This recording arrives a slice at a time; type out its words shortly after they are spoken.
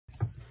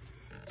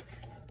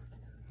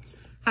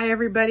Hi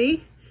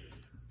everybody.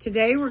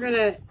 Today we're going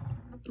to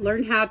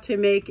learn how to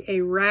make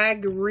a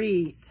rag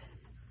wreath.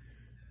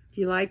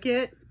 Do you like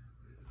it?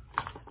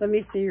 Let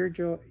me see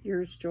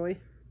yours, Joy.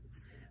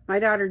 My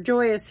daughter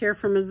Joy is here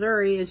from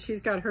Missouri and she's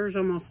got hers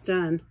almost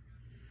done.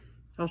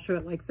 I'll show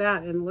it like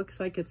that and it looks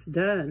like it's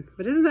done.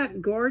 But isn't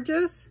that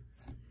gorgeous?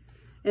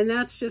 And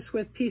that's just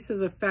with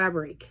pieces of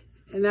fabric.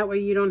 And that way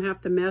you don't have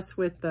to mess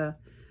with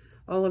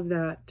all of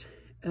that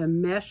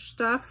mesh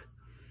stuff.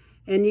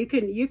 And you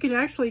can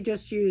actually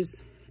just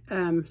use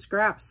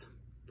scraps.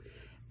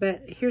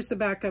 But here's the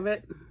back of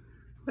it.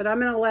 But I'm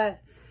going to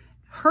let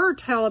her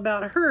tell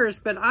about hers,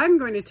 but I'm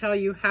going to tell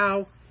you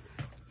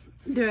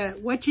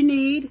what you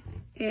need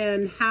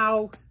and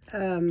how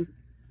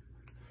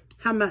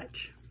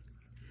much.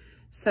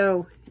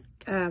 So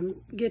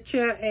get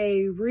you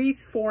a wreath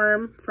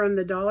form from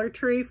the Dollar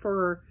Tree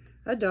for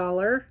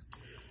 $1.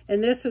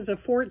 And this is a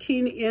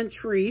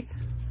 14-inch wreath.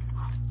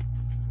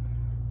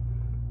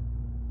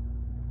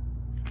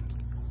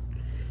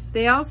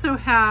 They also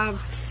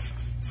have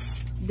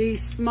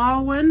these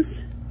small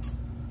ones.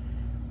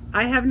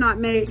 I have not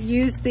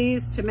used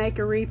these to make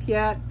a wreath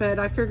yet, but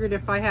I figured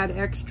if I had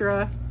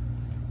extra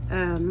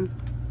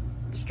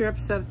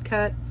strips of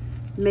cut,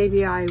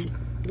 maybe I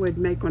would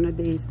make one of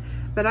these.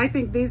 But I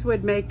think these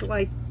would make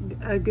like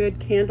a good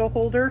candle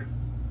holder.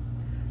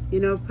 You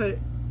know, put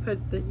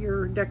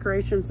your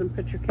decorations and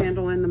put your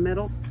candle in the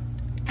middle.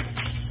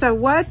 So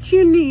what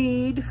you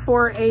need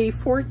for a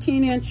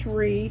 14-inch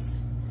wreath,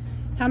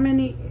 how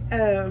many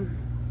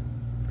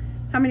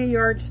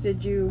yards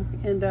did you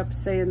end up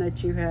saying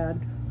that you had?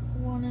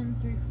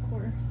 1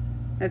 3/4.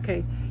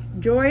 Okay,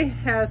 Joy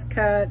has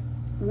cut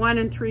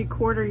 1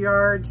 3/4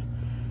 yards,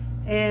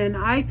 and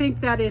I think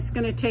that is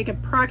going to take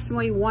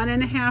approximately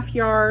 1.5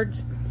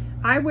 yards.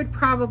 I would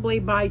probably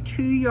buy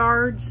 2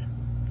 yards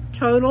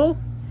total,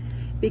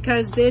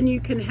 because then you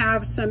can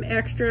have some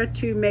extra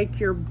to make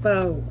your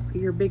bow,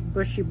 your big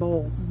bushy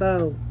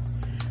bow.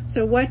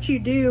 So what you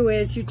do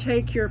is you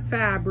take your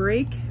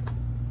fabric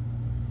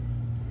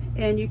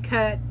and you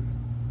cut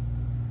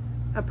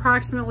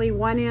approximately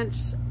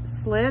 1-inch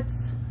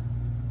slits.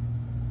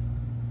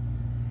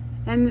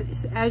 And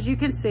as you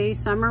can see,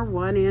 some are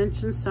 1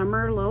 inch and some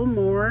are a little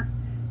more.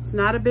 It's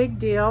not a big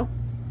deal.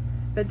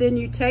 But then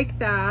you take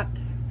that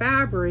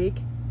fabric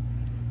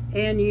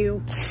and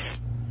you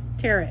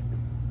tear it.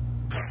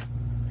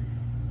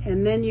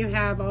 And then you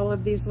have all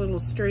of these little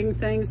string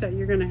things that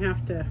you're gonna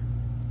have to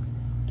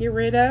get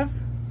rid of.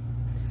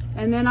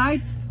 And then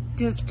I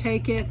just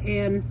take it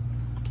and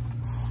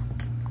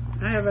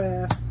I have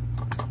a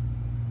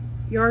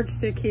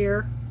yardstick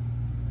here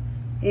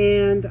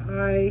and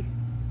I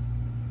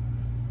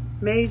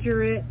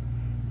measure it.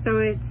 So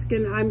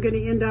I'm gonna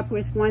end up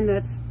with one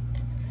that's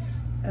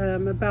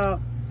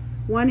about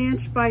 1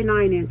 inch by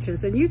 9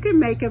 inches. And you can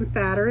make them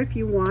fatter if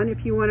you want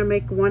to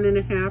make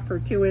 1.5 or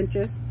 2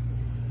 inches.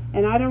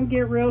 And I don't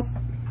get real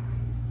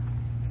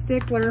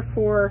stickler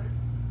for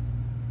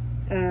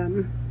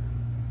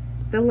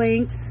the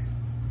length.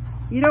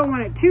 You don't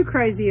want it too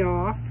crazy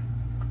off.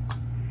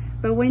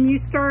 But when you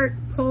start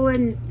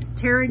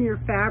tearing your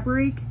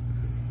fabric,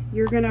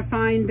 you're going to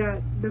find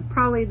that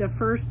probably the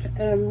first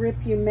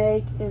rip you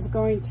make is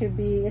going to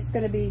be,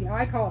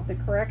 I call it the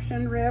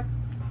correction rip,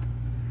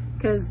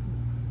 because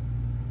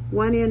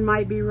one end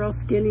might be real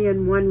skinny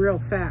and one real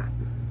fat.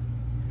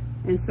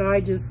 And so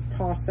I just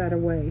toss that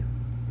away.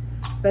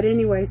 But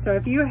anyway, so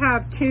if you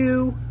have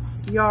 2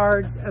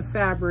 yards of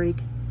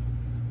fabric,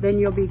 then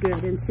you'll be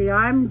good. And see,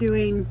 I'm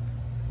doing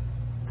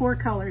 4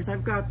 colors.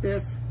 I've got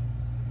this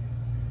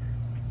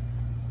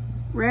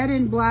red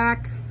and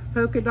black,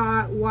 polka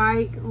dot,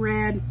 white,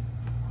 red,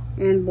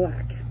 and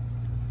black.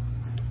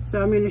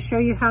 So I'm going to show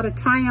you how to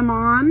tie them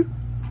on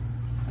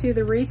to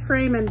the wreath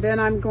frame, and then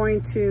I'm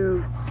going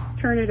to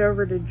turn it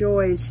over to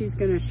Joy, and she's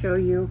going to show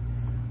you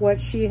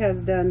what she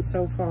has done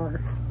so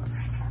far.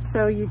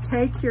 So you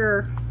take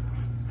your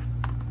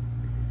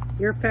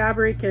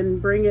fabric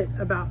and bring it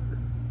about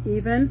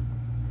even,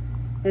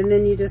 and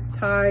then you just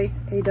tie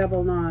a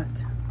double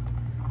knot.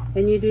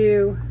 And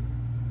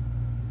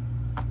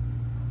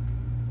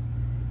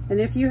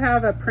if you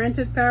have a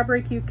printed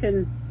fabric, you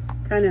can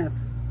kind of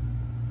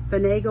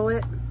finagle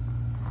it.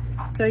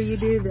 So you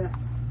do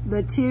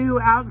the 2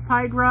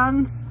 outside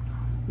rungs,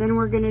 then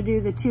we're going to do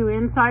the 2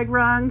 inside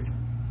rungs.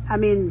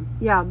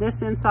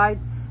 This inside,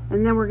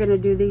 and then we're going to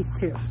do these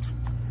 2.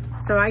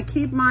 So I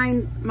keep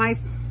my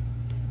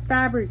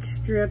fabric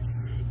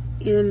strips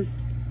in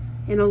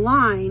a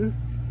line,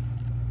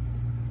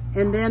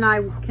 and then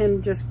I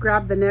can just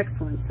grab the next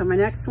one. So my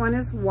next one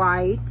is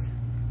white,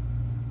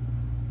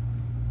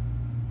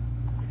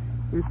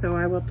 and so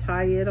I will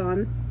tie it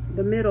on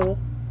the middle,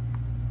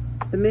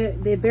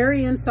 the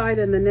very inside,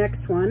 and the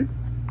next one.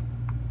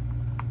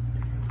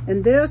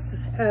 And this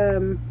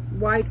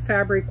white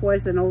fabric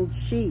was an old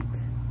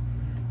sheet,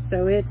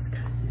 so it's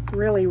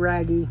really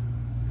raggy.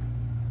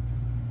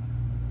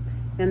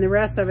 And the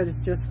rest of it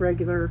is just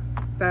regular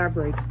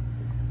fabric.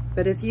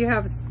 But if you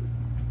have,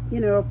 you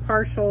know, a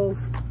 1/4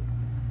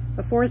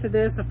 of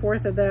this,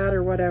 1/4 of that,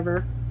 or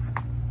whatever,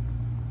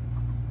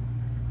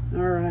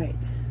 All right,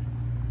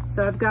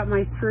 so I've got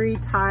my 3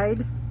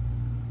 tied.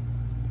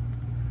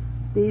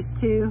 These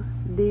two,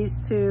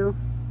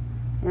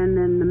 and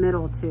then the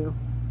middle 2.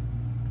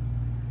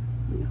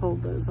 Let me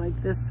hold those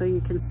like this so you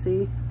can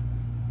see.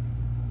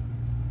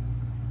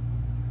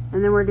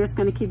 And then we're just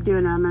going to keep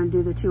doing it. I'm going to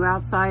do the 2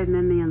 outside and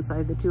then the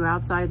inside, the 2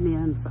 outside and the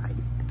inside.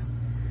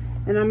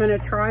 And I'm going to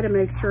try to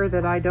make sure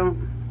that I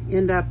don't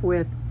end up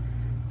with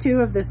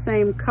 2 of the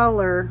same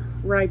color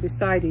right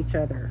beside each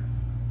other.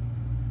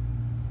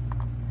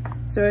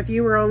 So if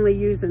you were only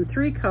using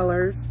 3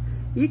 colors,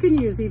 you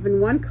can use even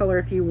 1 color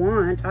if you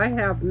want. I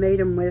have made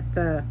them with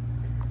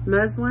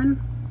muslin,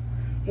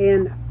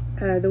 and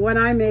the one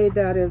I made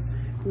that is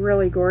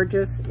really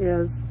gorgeous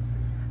is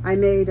I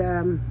made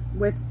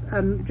with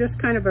just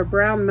kind of a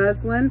brown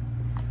muslin,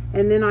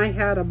 and then I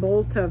had a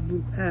bolt of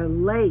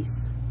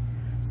lace.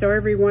 So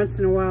every once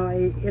in a while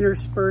I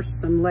intersperse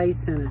some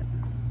lace in it.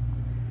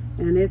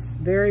 And it's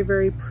very,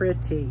 very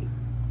pretty.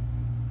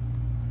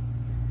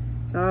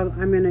 So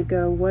I'm gonna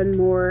go 1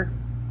 more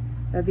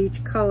of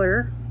each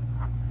color.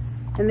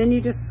 And then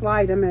you just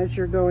slide them as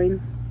you're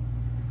going.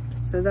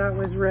 So that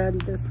was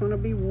red, this one will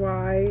be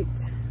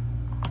white.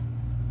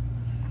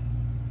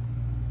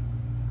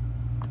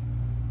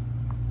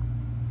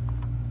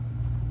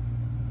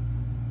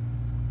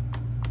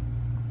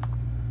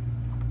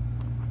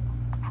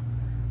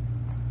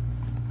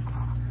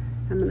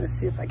 I'm gonna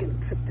see if I can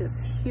put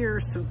this here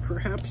so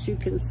perhaps you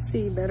can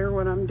see better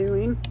what I'm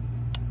doing.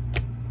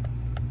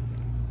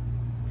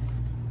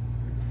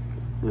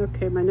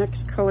 Okay, my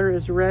next color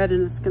is red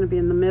and it's gonna be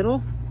in the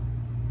middle.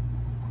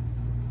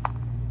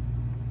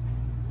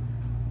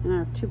 And I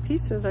have 2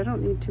 pieces, I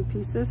don't need 2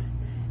 pieces.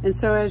 And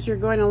so as you're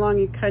going along,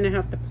 you kind of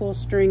have to pull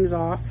strings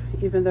off,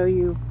 even though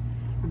you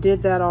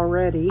did that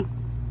already.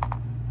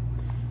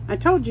 I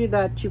told you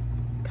that you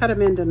cut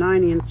them into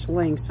 9-inch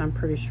lengths, I'm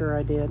pretty sure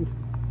I did.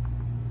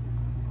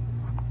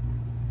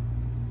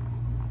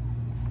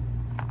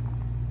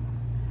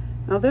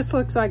 Now this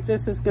looks like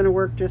this is going to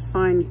work just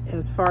fine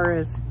as far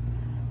as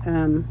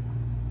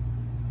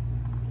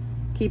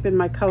keeping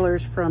my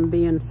colors from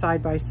being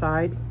side by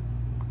side.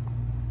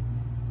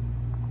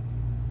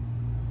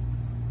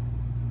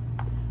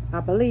 I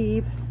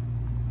believe.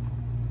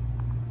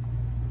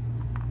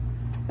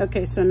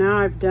 Okay, so now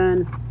I've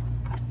done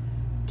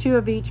 2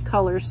 of each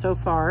color so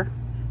far.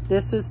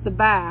 This is the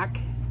back,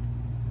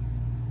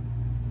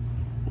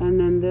 and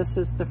then this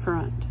is the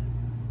front.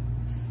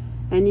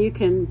 And you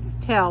can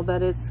tell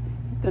that it's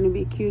going to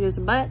be cute as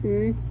a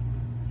button.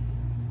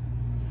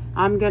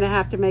 I'm going to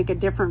have to make a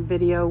different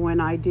video when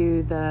I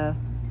do the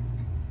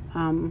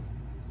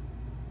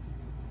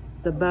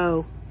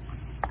bow.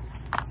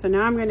 So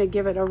now I'm going to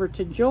give it over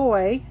to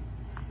Joy,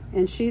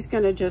 and she's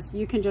going to just,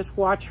 you can just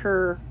watch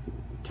her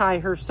tie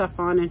her stuff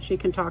on, and she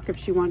can talk if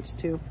she wants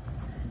to.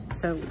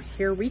 So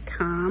here we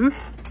come.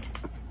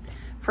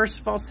 First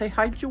of all, say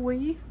hi,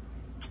 Joy.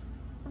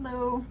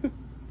 Hello.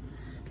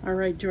 All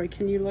right, Joy,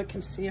 can you look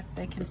and see if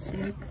they can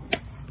see?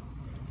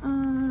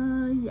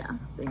 Yeah,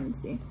 they can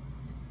see.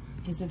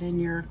 Is it in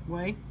your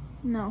way?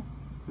 No.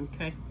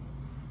 Okay.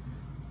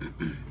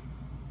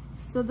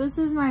 So this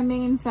is my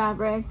main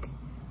fabric.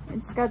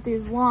 It's got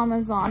these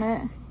llamas on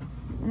it.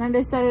 And I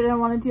decided I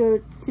wanted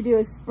to do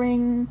a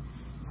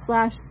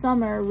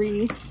spring/summer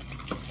wreath.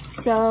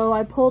 So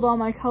I pulled all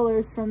my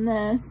colors from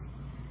this.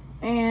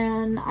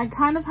 And I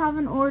kind of have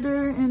an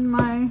order in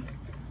my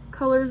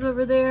colors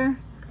over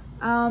there.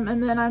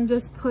 And then I'm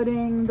just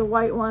putting the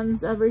white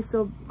ones every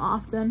so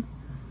often.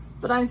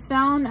 But I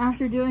found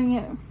after doing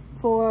it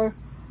for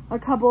a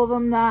couple of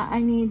them that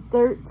I need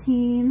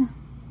 13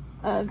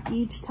 of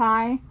each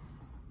tie.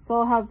 So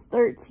I'll have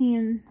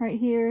 13 right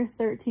here,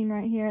 13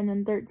 right here, and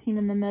then 13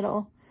 in the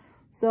middle.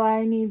 So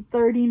I need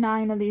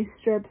 39 of these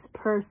strips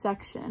per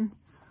section.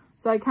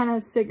 So I kind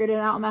of figured it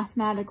out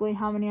mathematically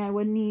how many I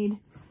would need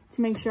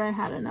to make sure I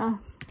had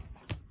enough.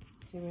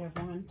 So we have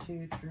 1,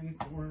 2, 3,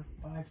 4,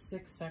 5,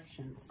 6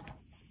 sections.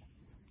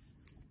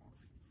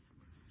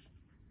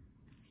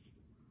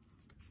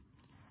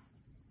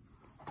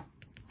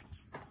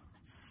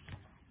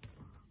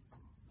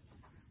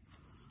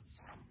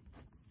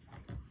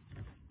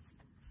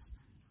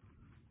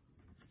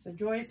 So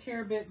Joy's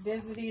here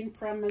visiting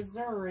from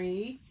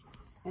Missouri,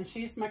 and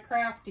she's my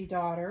crafty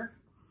daughter.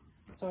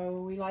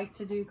 So we like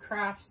to do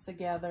crafts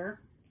together.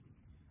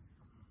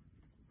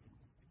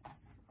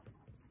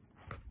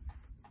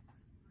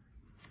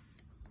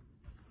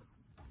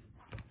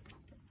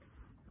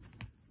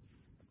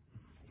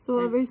 So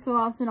every so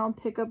often I'll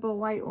pick up a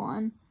white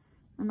one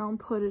and I'll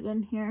put it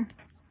in here.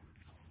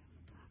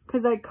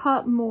 Because I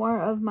cut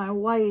more of my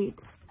white,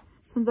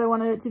 since I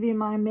wanted it to be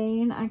my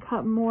main, I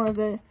cut more of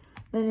it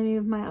than any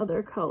of my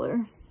other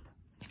colors.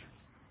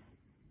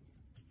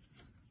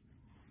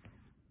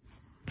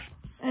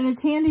 And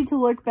it's handy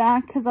to look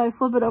back because I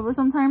flip it over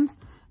sometimes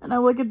and I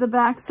look at the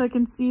back so I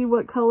can see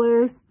what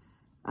colors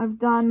I've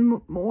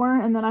done more,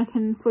 and then I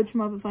can switch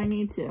them up if I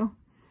need to.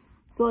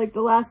 So like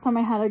the last time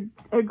I had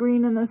a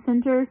green in the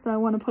center, so I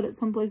want to put it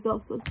someplace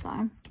else this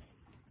time.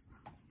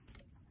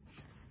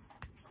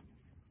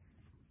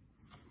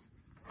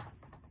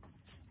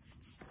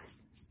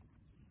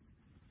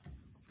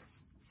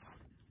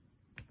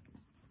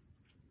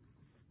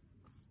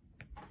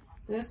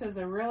 This is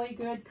a really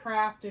good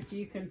craft if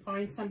you can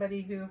find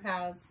somebody who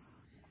has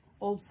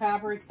old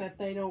fabric that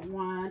they don't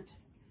want,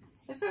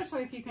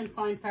 especially if you can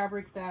find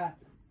fabric that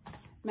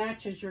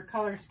matches your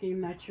color scheme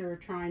that you're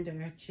trying to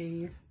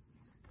achieve.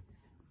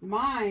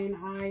 Mine,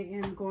 I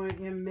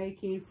am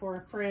making for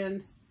a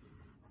friend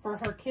for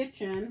her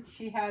kitchen.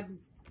 She had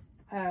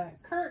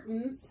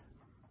curtains,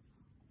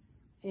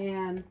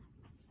 and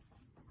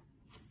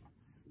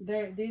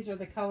these are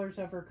the colors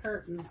of her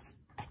curtains.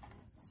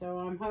 So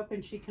I'm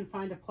hoping she can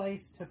find a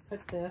place to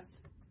put this.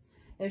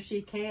 If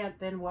she can't,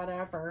 then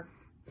whatever.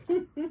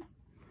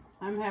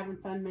 I'm having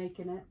fun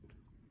making it.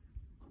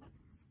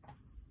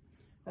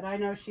 But I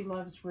know she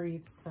loves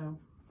wreaths, so.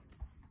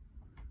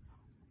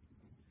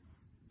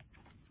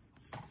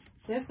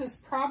 This is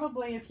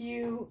probably, if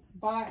you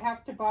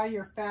have to buy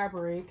your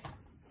fabric,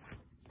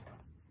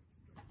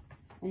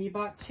 and you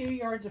bought 2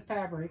 yards of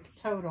fabric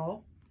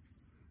total,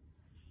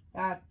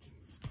 at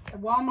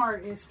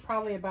Walmart is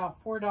probably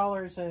about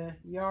 $4 a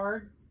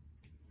yard.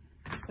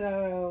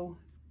 So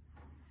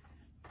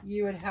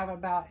you would have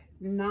about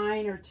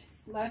 $9 or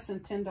less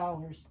than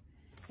 $10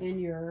 in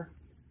your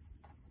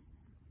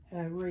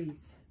wreath.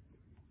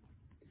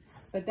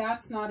 But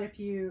that's not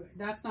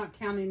that's not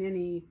counting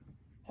any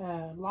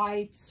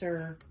lights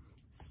or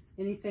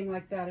anything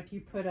like that. If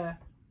you put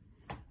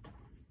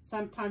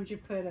sometimes you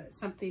put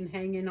something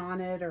hanging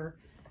on it, or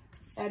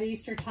at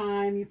Easter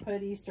time you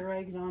put Easter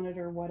eggs on it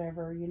or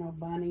whatever, you know,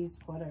 bunnies,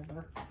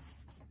 whatever.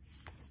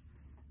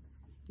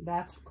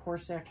 That's of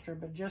course extra,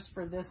 but just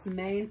for this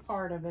main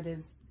part of it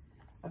is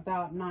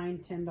about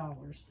 $9,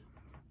 $10.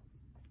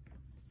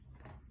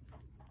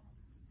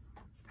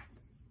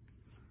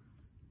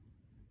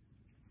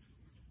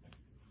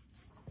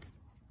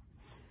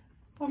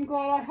 I'm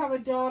glad I have a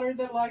daughter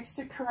that likes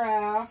to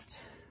craft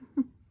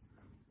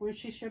when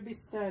she should be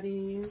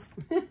studying.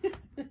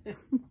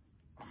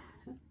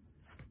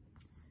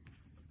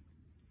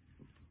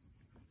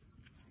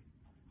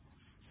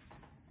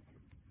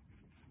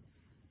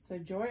 So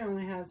Joy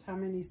only has how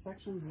many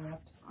sections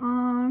left?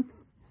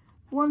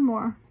 One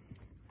more.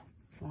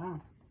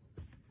 Wow.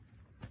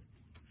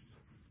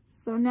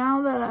 So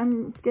now that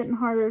it's getting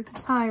harder to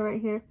tie right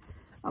here,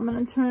 I'm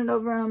going to turn it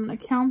over and I'm going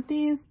to count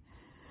these.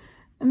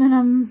 And then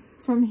I'm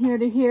from here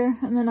to here,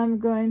 and then I'm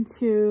going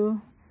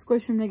to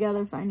squish them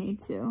together if I need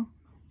to.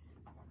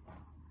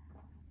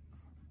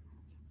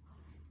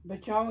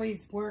 But you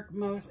always work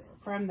most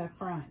from the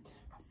front.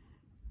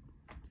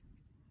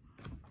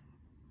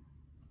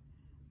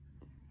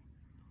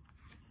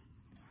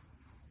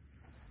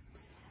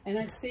 And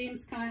it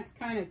seems kind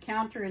of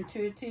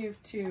counterintuitive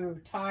to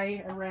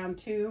tie around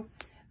 2,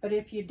 but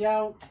if you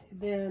don't,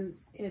 then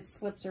it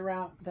slips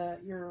around,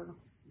 your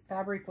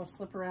fabric will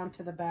slip around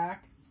to the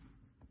back.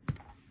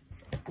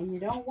 And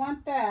you don't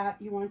want that.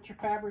 You want your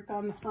fabric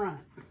on the front.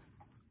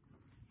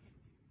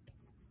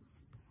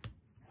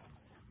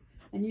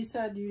 And you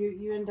said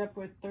you end up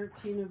with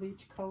 13 of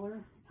each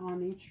color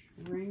on each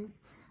ring?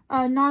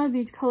 Not of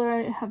each color.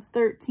 I have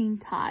 13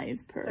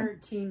 ties per.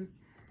 13,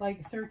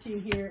 like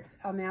 13 here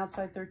on the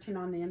outside, 13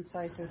 on the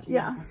inside, 13.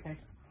 Yeah. Okay.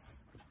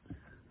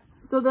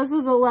 So this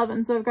is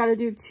 11, so I've got to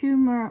do two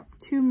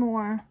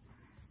more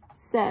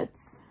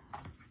sets,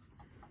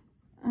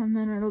 and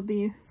then it'll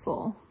be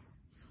full.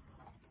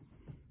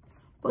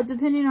 But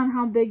depending on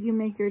how big you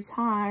make your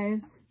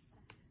ties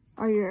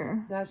or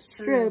your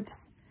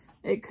strips,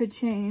 it could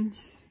change.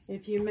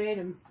 If you made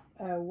them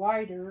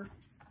wider,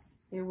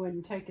 it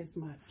wouldn't take as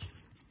much.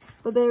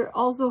 But they're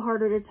also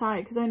harder to tie,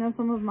 because I know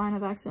some of mine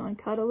have accidentally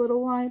cut a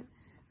little wide,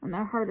 and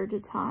they're harder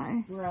to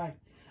tie. Right.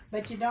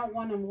 But you don't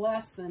want them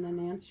less than 1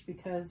 inch,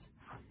 because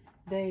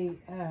they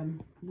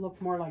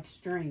look more like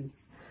string.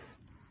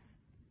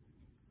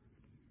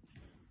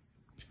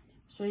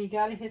 So you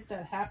got to hit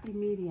that happy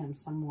medium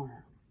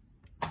somewhere.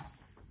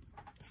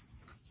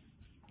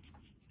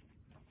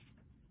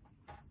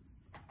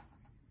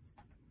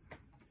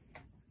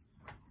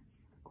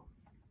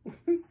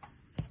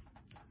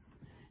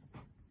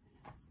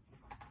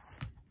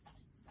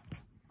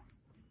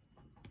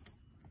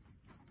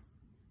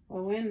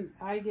 Well, when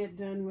I get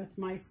done with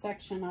my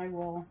section, I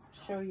will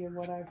show you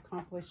what I've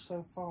accomplished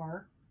so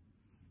far.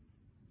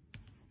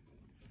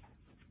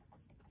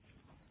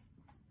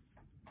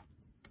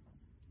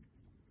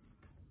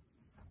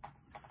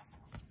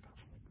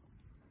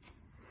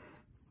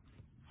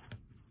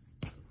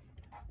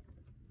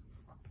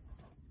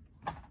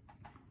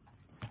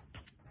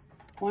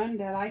 One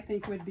that I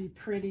think would be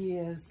pretty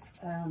is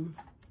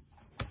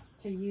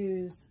to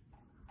use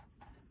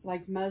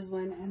like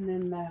muslin and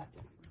then that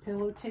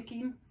pillow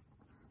ticking.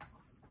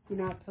 You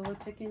know what pillow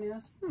ticking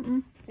is?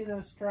 Mm-mm. See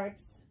those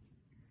stripes?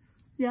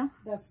 Yeah.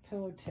 That's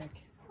pillow tick.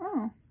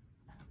 Oh.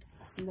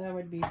 So that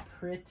would be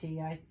pretty,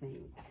 I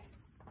think.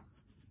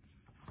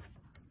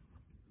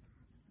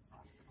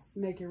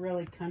 Make it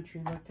really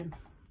country looking.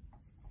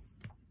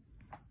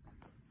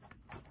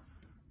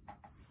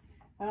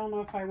 I don't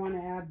know if I want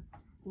to add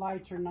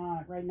lights or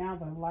not. Right now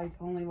the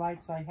only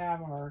lights I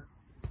have are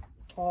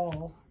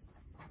fall.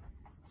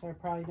 So I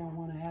probably don't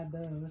want to add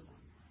those.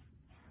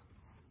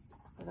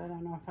 But I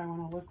don't know if I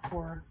want to look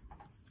for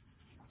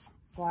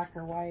black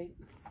or white.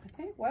 I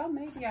think, well,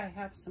 maybe I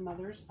have some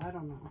others. I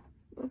don't know.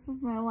 This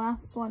is my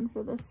last one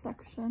for this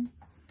section.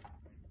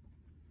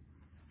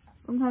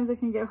 Sometimes it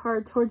can get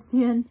hard towards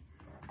the end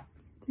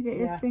to get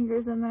your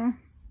fingers in there.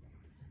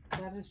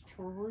 That is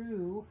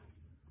true.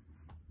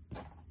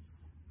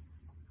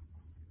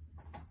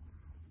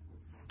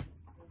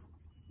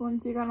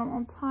 Once you got them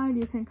all tied,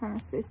 you can kind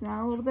of space them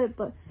out a little bit,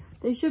 but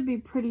they should be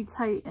pretty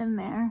tight in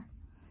there.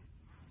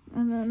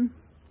 And then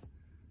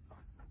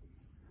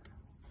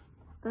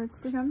it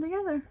starts to come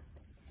together.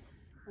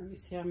 Let me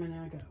see how many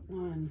I got.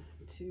 1,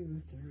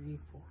 2, 3,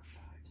 4,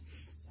 5,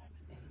 6, 7,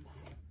 8,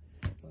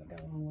 9. Well, I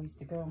got a long ways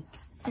to go.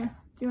 Here,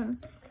 do you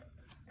want to?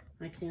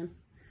 I can.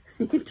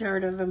 You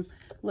tired of them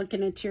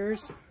looking at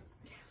yours?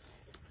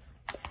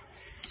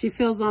 She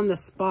feels on the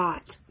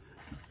spot.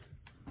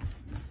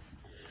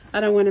 I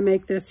don't want to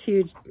make this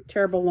huge,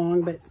 terrible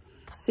long, but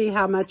see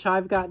how much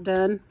I've got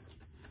done.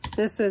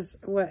 This is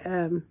what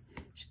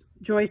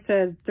Joy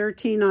said,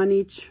 13 on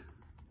each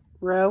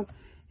row,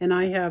 and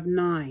I have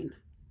 9.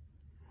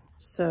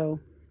 So,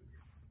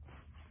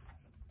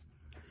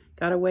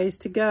 got a ways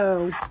to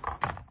go.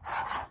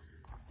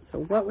 So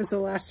what was the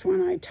last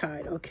one I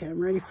tied? Okay, I'm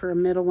ready for a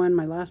middle one.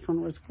 My last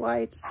one was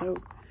white, so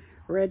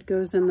red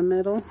goes in the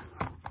middle.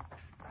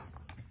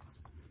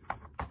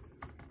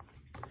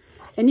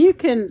 And you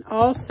can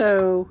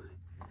also,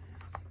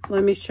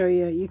 let me show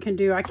you, you can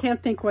do, I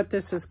can't think what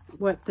this is,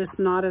 what this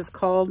knot is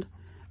called,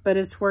 but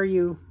it's where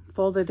you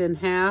fold it in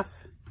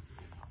half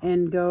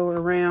and go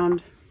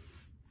around.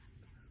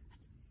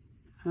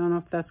 I don't know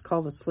if that's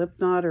called a slip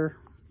knot or,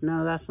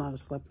 no, that's not a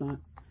slip knot.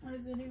 Why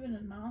is it even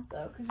a knot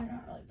though? Because you're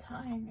not really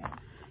tying it.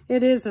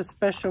 It is a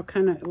special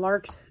kind of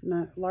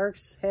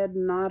lark's head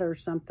knot or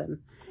something.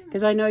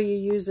 Because I know you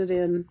use it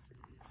in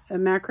a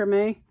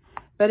macrame.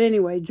 But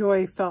anyway,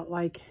 Joy felt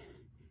like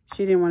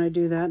she didn't want to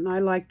do that. And I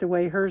liked the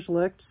way hers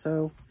looked.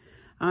 So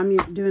I'm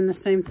doing the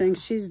same thing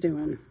she's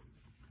doing.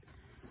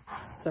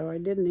 So I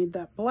did need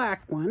that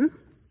black one.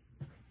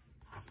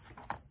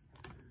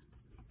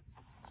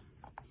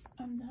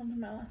 I'm down to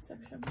my last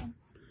section.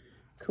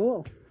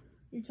 Cool.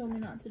 You told me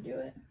not to do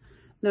it.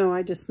 No,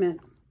 I just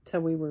meant till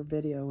we were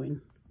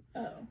videoing.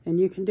 Oh. And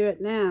you can do it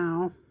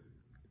now.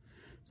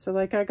 So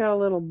like I got a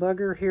little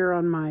bugger here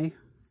on my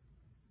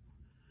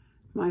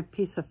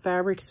piece of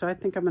fabric, so I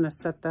think I'm going to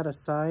set that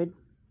aside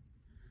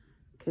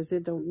because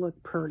it don't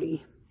look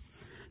pretty.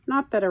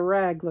 Not that a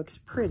rag looks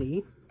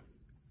pretty.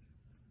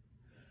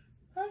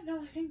 I don't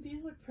know, I think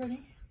these look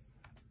pretty.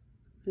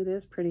 It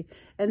is pretty.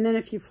 And then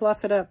if you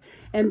fluff it up.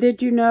 And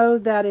did you know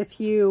that if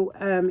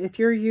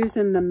you're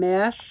using the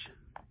mesh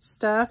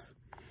stuff,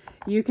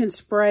 you can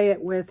spray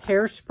it with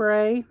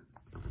hairspray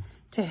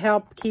to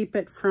help keep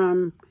it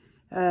from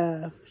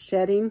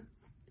shedding.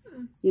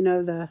 You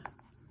know,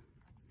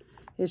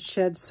 it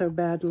sheds so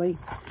badly.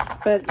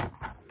 But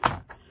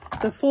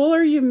the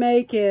fuller you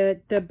make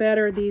it, the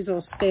better these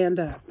will stand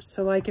up.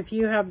 So like if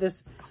you have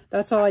this,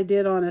 that's all I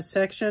did on a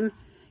section,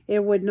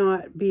 it would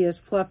not be as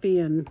fluffy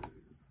and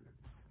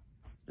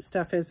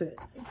stuff as it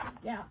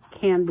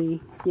can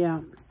be.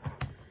 Yeah.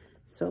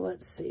 So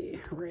let's see.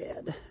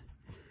 Red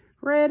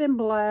and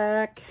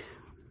black.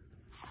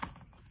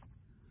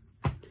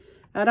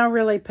 I don't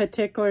really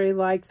particularly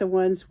like the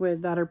ones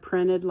that are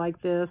printed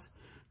like this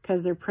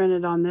because they're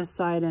printed on this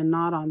side and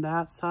not on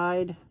that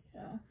side.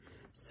 Yeah.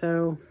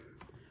 So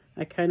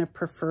I kind of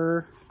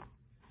prefer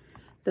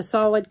the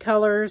solid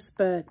colors,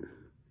 but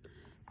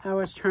I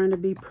was trying to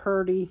be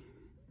pretty.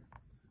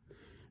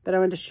 But I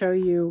wanted to show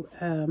you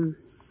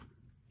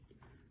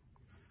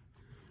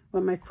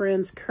what my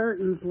friend's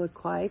curtains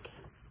look like.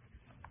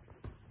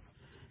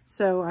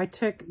 So I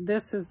took,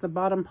 this is the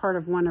bottom part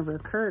of one of her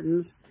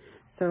curtains.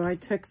 So I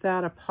took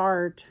that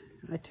apart.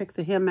 I took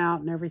the hem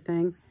out and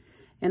everything.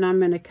 And I'm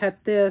going to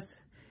cut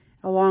this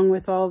along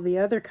with all the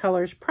other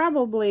colors.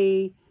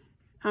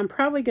 I'm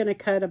probably going to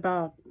cut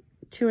about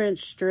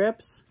 2-inch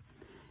strips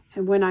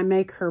and when I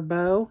make her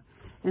bow.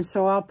 And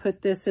so I'll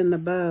put this in the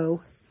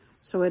bow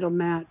so it'll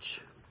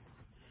match.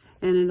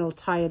 And it'll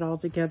tie it all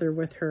together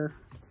with her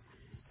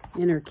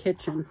in her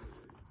kitchen.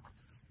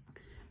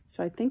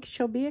 So I think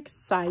she'll be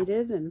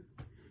excited and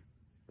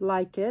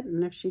like it.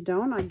 And if she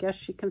don't, I guess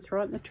she can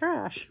throw it in the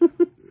trash.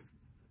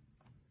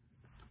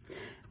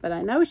 But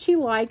I know she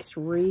likes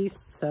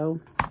wreaths, so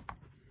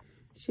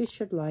she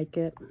should like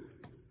it.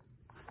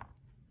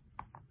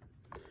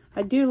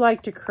 I do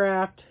like to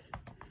craft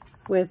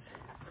with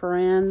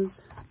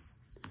friends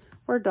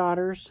or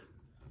daughters.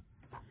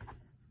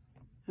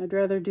 I'd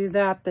rather do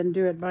that than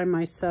do it by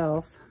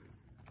myself.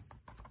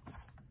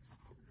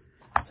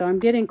 So I'm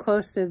getting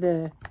close to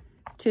the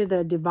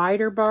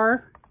divider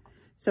bar.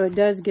 So it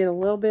does get a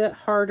little bit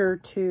harder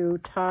to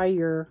tie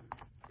your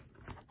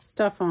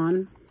stuff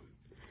on.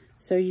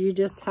 So you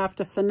just have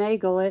to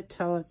finagle it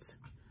till it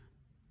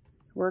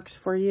works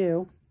for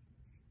you.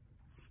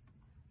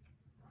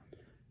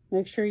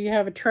 Make sure you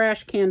have a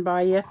trash can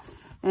by you.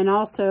 And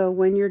also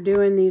when you're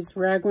doing these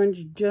rag ones,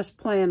 just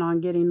plan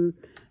on getting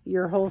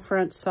your whole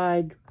front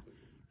side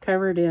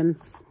covered in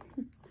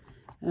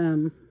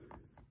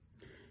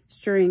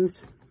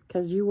strings,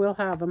 because you will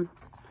have them.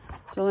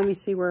 So let me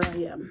see where I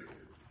am.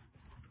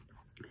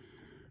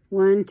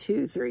 1,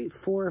 2, 3,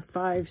 4,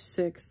 5,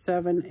 6,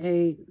 7,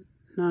 8,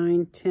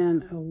 9,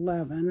 10,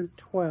 11,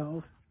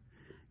 12.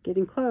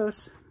 Getting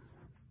close.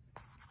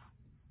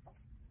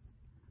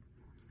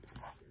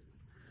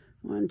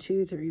 1,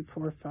 2, 3,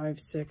 4, 5,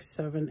 6,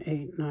 7,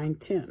 8, 9,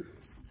 10.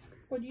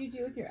 What do you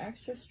do with your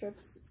extra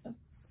strips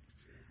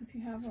if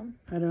you have them?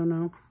 I don't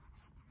know.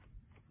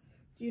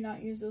 Do you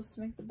not use those to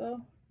make the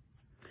bow?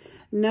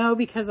 No,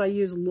 because I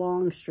use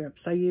long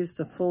strips. I use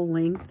the full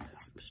length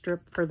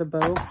strip for the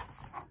bow,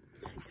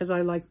 because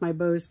I like my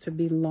bows to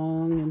be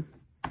long.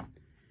 And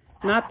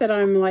not that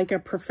I'm like a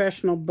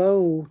professional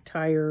bow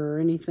tyer or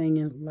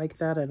anything like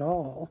that at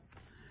all,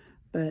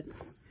 but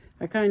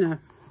I kind of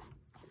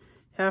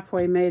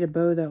halfway made a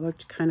bow that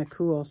looked kind of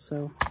cool,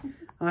 so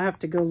I'll have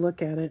to go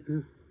look at it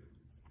and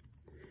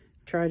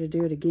try to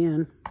do it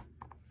again.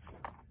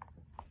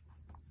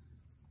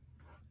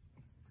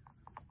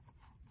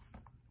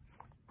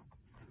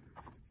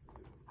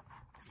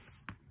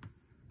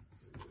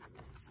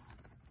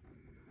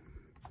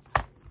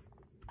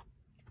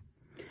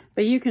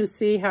 But you can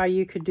see how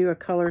you could do a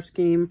color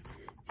scheme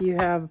if you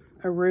have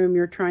a room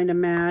you're trying to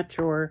match,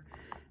 or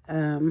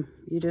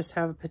you just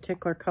have a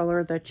particular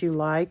color that you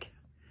like.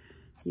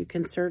 You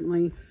can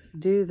certainly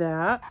do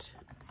that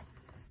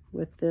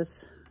with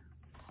this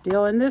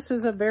deal. And this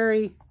is a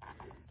very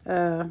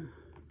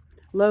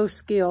low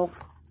skill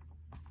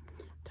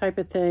type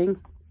of thing.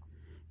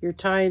 You're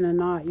tying a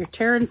knot. You're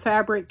tearing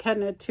fabric,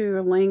 cutting it to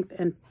a length,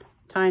 and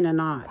tying a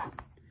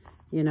knot.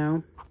 You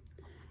know,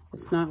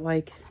 it's not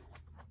like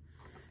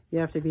you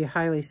have to be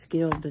highly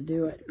skilled to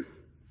do it.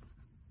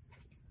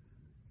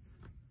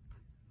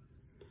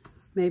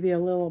 Maybe a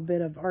little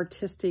bit of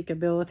artistic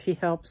ability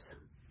helps.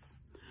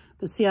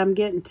 But see, I'm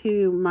getting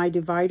to my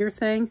divider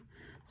thing,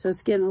 so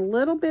it's getting a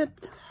little bit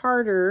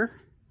harder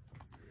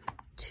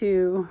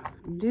to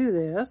do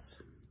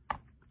this.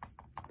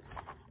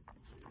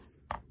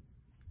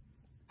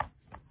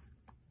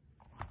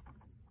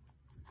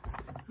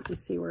 Let me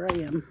see where I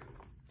am.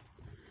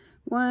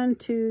 1,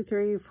 2,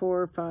 3,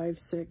 4, 5,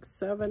 6,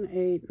 7,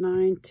 8,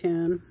 9,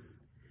 10,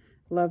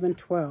 11,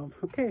 12.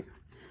 Okay,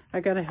 I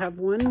got to have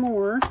one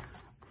more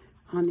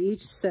on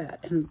each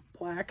set in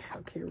black.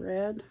 Okay,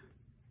 red.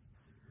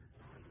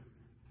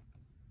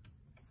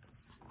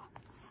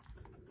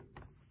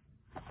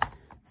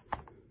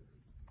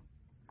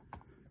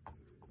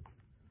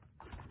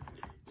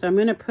 So I'm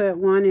going to put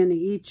one in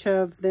each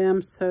of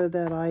them so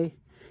that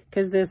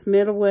because this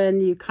middle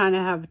one, you kind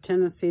of have a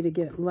tendency to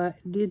get less.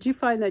 Did you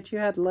find that you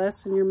had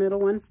less in your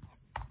middle one?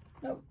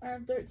 Nope, I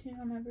have 13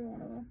 on every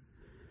one of them.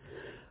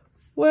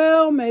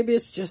 Well, maybe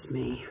it's just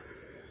me.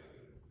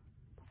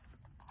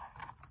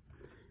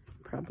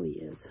 Probably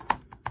is.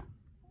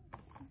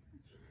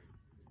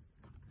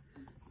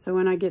 So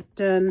when I get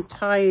done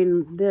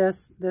tying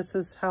this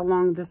is how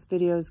long this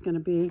video is going to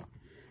be,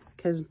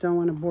 because I don't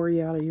want to bore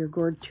you out of your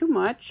gourd too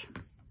much.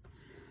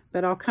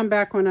 But I'll come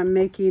back when I'm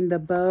making the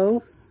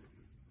bow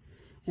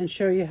and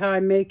show you how I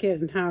make it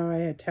and how I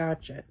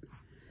attach it.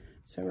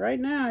 So right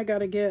now I got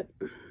to get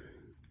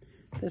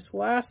this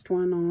last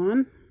one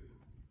on.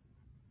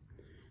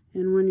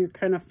 And when you're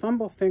kind of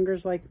fumble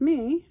fingers like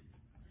me,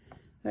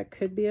 that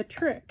could be a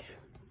trick.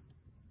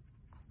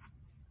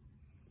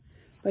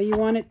 But you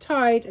want it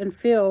tight and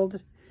filled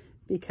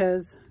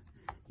because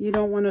you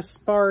don't want a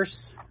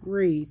sparse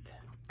wreath.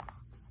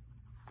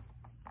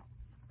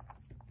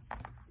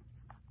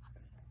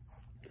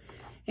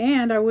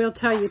 And I will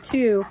tell you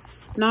too,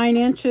 9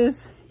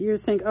 inches, you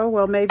think, oh,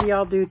 well, maybe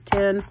I'll do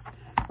 10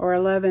 or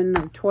 11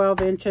 or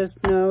 12 inches.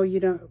 No, you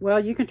don't. Well,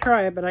 you can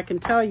try it, but I can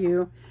tell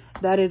you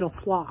that it'll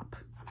flop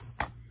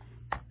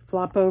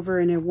over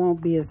and it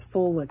won't be as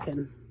full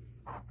looking.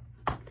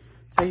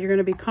 So you're going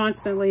to be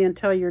constantly,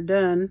 until you're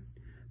done,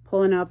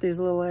 pulling out these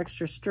little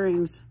extra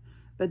strings.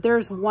 But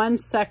there's one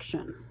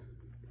section.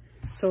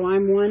 So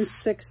I'm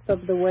 1/6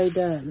 of the way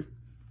done.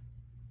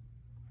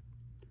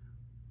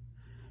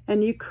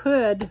 And you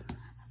could,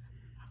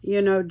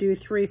 you know, do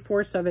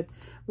 3/4 of it.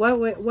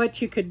 What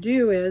you could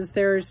do is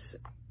there's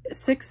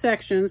 6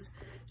 sections.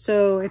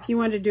 So if you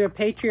wanted to do a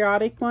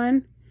patriotic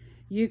one,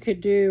 you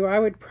could do, I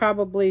would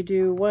probably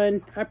do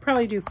I'd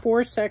probably do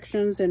 4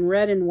 sections in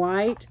red and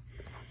white,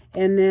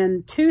 and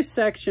then 2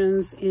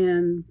 sections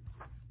in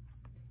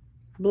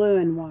blue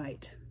and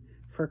white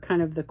for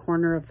kind of the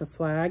corner of the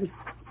flag.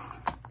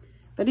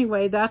 But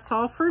anyway, that's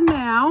all for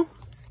now.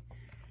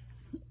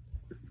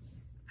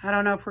 I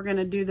don't know if we're going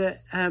to do the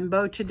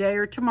bow today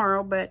or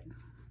tomorrow, but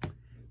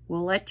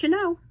we'll let you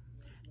know.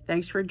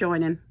 Thanks for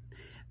joining.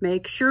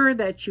 Make sure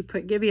that you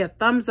give me a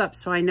thumbs up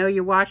so I know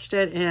you watched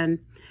it and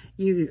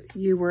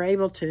you were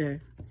able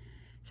to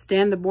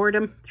stand the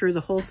boredom through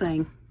the whole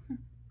thing.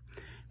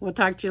 We'll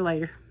talk to you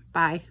later.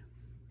 Bye.